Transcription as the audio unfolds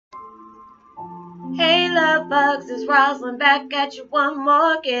Hey love bugs, it's Roslynn back at you one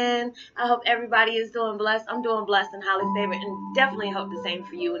more again. I hope everybody is doing blessed. I'm doing blessed and highly favored, and definitely hope the same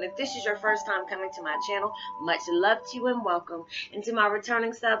for you. And if this is your first time coming to my channel, much love to you and welcome. And to my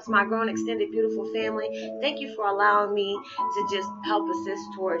returning subs, my grown extended beautiful family, thank you for allowing me to just help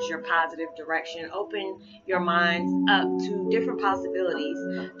assist towards your positive direction. Open your minds up to different possibilities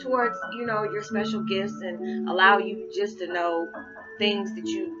towards, your special gifts, and allow you just to know things that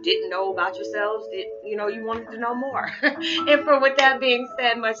you didn't know about yourselves that you wanted to know more. And with that being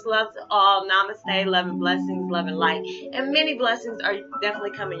said, much love to all. Namaste, love and blessings, love and light, and many blessings are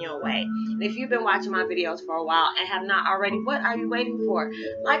definitely coming your way. And if you've been watching my videos for a while and have not already, what are you waiting for?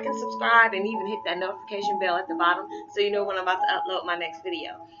 Like and subscribe, and even hit that notification bell at the bottom so you know when I'm about to upload my next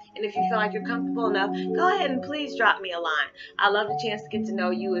video. And if you feel like you're comfortable enough, go ahead and please drop me a line. I love the chance to get to know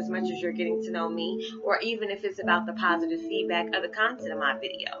you as much as you're getting to know me, or even if it's about the positive feedback of the content of my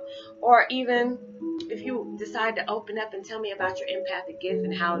video, or even if you decide to open up and tell me about your empathic gift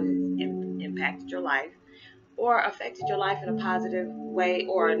and how it has impacted your life or affected your life in a positive way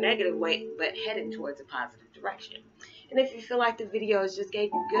or a negative way, but headed towards a positive direction. And if you feel like the videos just gave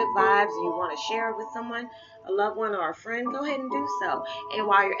you good vibes and you want to share it with someone, a loved one or a friend, go ahead and do so. And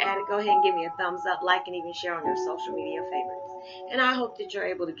while you're at it, go ahead and give me a thumbs up, like, and even share on your social media favorites. And I hope that you're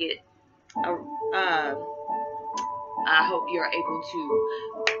able to get I hope you're able to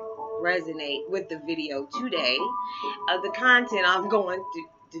resonate with the video today of the content I'm going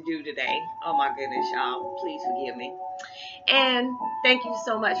to do today. Oh my goodness, y'all, please forgive me. And thank you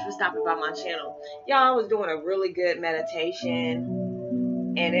so much for stopping by my channel. Y'all, I was doing a really good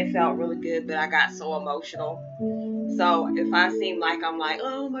meditation and it felt really good, but I got so emotional. So if I seem like I'm like,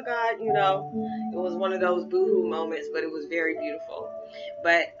 oh my God, it was one of those boohoo moments, but it was very beautiful.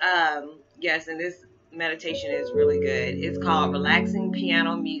 But yes, and this meditation is really good. It's called Relaxing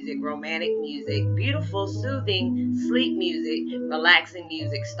Piano Music, Romantic Music, Beautiful, Soothing, Sleep Music, Relaxing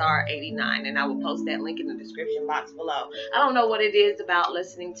Music, Star 89. And I will post that link in the description box below. I don't know what it is about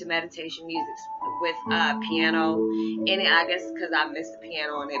listening to meditation music with piano in it. I guess because I missed the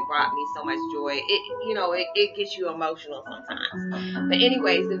piano and it brought me so much joy. It gets you emotional sometimes. But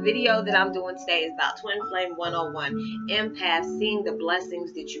anyways, the video that I'm doing today is about Twin Flame 101, Empaths, seeing the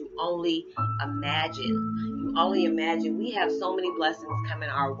blessings that you only imagine. You only imagine. We have so many blessings coming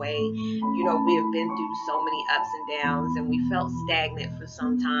our way. We have been through so many ups and downs, and we felt stagnant for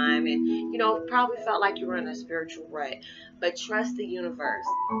some time, and probably felt like you were in a spiritual rut. But trust the universe.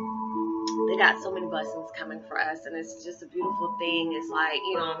 They got so many blessings coming for us, and it's just a beautiful thing. It's like,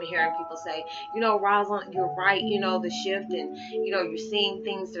 I'm hearing people say, Roslynn, you're right, the shift, and, you're seeing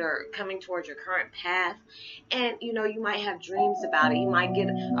things that are coming towards your current path, and, you might have dreams about it. You might get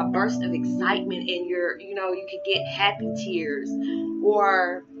a burst of excitement, and you could get happy tears,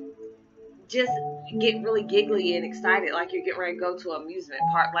 or just get really giggly and excited like you're getting ready to go to an amusement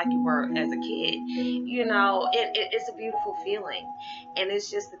park like you were as a kid. It's a beautiful feeling, and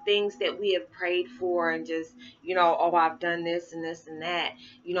it's just the things that we have prayed for, and just oh, I've done this and this and that,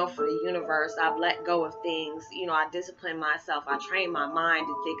 for the universe. I've let go of things, I discipline myself, I train my mind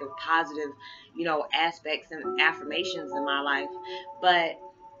to think of positive aspects and affirmations in my life. But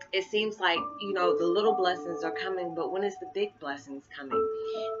it seems like, the little blessings are coming, but when is the big blessings coming?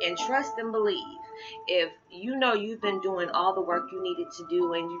 And trust and believe. If you've been doing all the work you needed to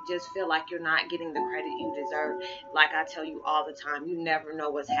do, and you just feel like you're not getting the credit you deserve, like I tell you all the time, you never know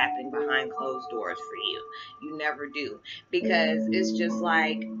what's happening behind closed doors for you. You never do. Because it's just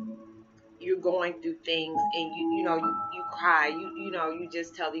like, you're going through things, and you cry, you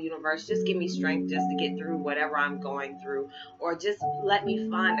just tell the universe, just give me strength just to get through whatever I'm going through, or just let me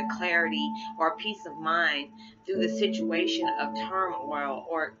find a clarity or a peace of mind through the situation of turmoil,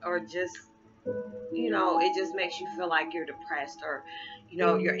 or just it just makes you feel like you're depressed, or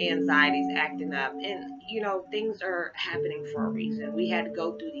your anxiety's acting up, and things are happening for a reason. We had to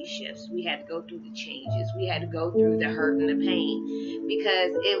go through these shifts, we had to go through the changes, we had to go through the hurt and the pain,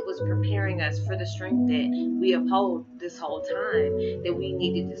 because it was preparing us for the strength that we uphold this whole time, that we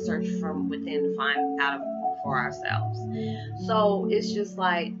needed to search from within to find out for ourselves. So it's just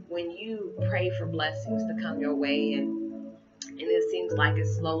like, when you pray for blessings to come your way, and it seems like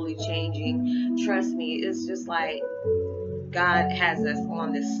it's slowly changing, trust me, it's just like God has us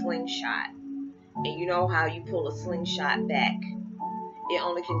on this slingshot. And you know how you pull a slingshot back, it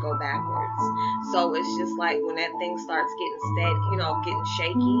only can go backwards. So it's just like, when that thing starts getting steady, getting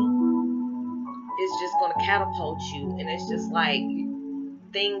shaky, it's just going to catapult you. And it's just like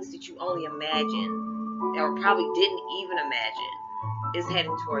things that you only imagine, or probably didn't even imagine, is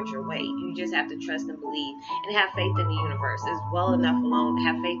heading towards your way. You just have to trust and believe and have faith in the universe. It's well enough alone to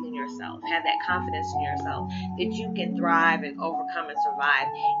have faith in yourself. Have that confidence in yourself that you can thrive and overcome and survive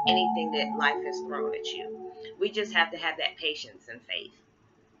anything that life has thrown at you. We just have to have that patience and faith.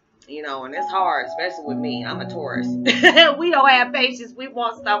 You know, and it's hard, especially with me. I'm a Taurus. We don't have patience. We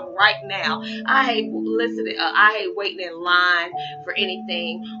want stuff right now. I hate listening. I hate waiting in line for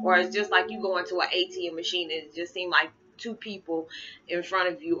anything. Or it's just like you go into an ATM machine and it just seems like two people in front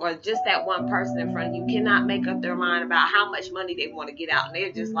of you, or just that one person in front of you, cannot make up their mind about how much money they want to get out. And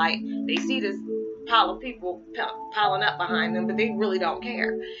they're just like, they see this pile of people piling up behind them, but they really don't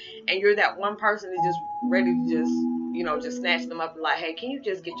care. And you're that one person that's just ready to just, you know, just snatch them up and like, hey, can you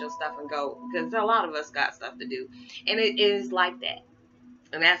just get your stuff and go? Because a lot of us got stuff to do. And it is like that.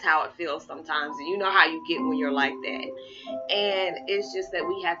 And that's how it feels sometimes. And you know how you get when you're like that. And it's just that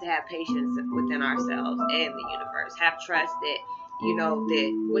we have to have patience within ourselves and the universe. Have trust that, you know,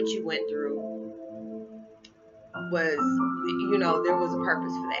 that what you went through was, you know, there was a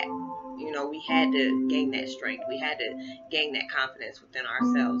purpose for that. You know, we had to gain that strength. We had to gain that confidence within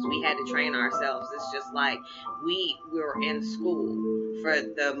ourselves. We had to train ourselves. It's just like we were in school for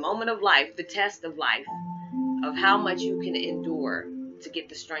the moment of life, the test of life, of how much you can endure to get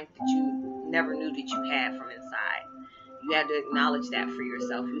the strength that you never knew that you had from inside. You had to acknowledge that for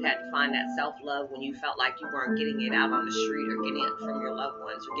yourself. You had to find that self-love when you felt like you weren't getting it out on the street or getting it from your loved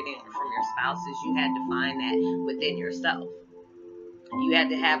ones or getting it from your spouses. You had to find that within yourself. You had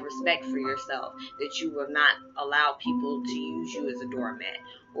to have respect for yourself, that you will not allow people to use you as a doormat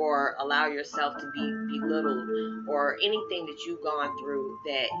or allow yourself to be belittled or anything that you've gone through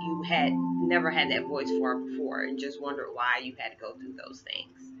that you had never had that voice for before and just wondered why you had to go through those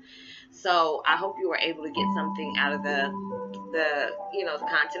things. So I hope you were able to get something out of the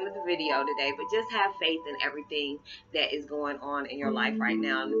content of the video today, but just have faith in everything that is going on in your life right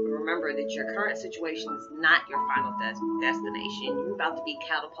now. And remember that your current situation is not your final destination. You're about to be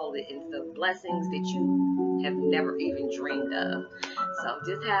catapulted into blessings that you have never even dreamed of. So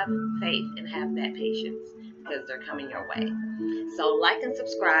just have faith and have that patience because they're coming your way. So like and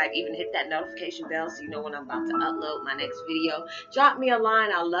subscribe, even hit that notification bell so you know when I'm about to upload my next video. Drop me a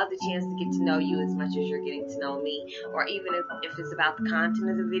line. I love the chance to get to know you as much as you're getting to know me, or even if it's about the content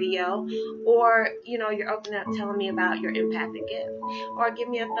of the video, or you know, you're opening up telling me about your empathic gift, or give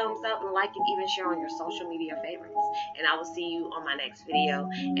me a thumbs up and like and even share on your social media favorites. And I will see you on my next video,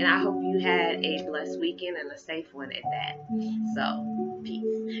 and I hope you had a blessed weekend and a safe one at that. So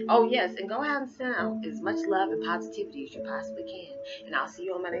peace. Oh yes, and go out and send out as much love and positivity as you possibly can. And I'll see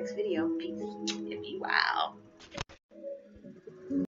you on my next video. Peace and be wild.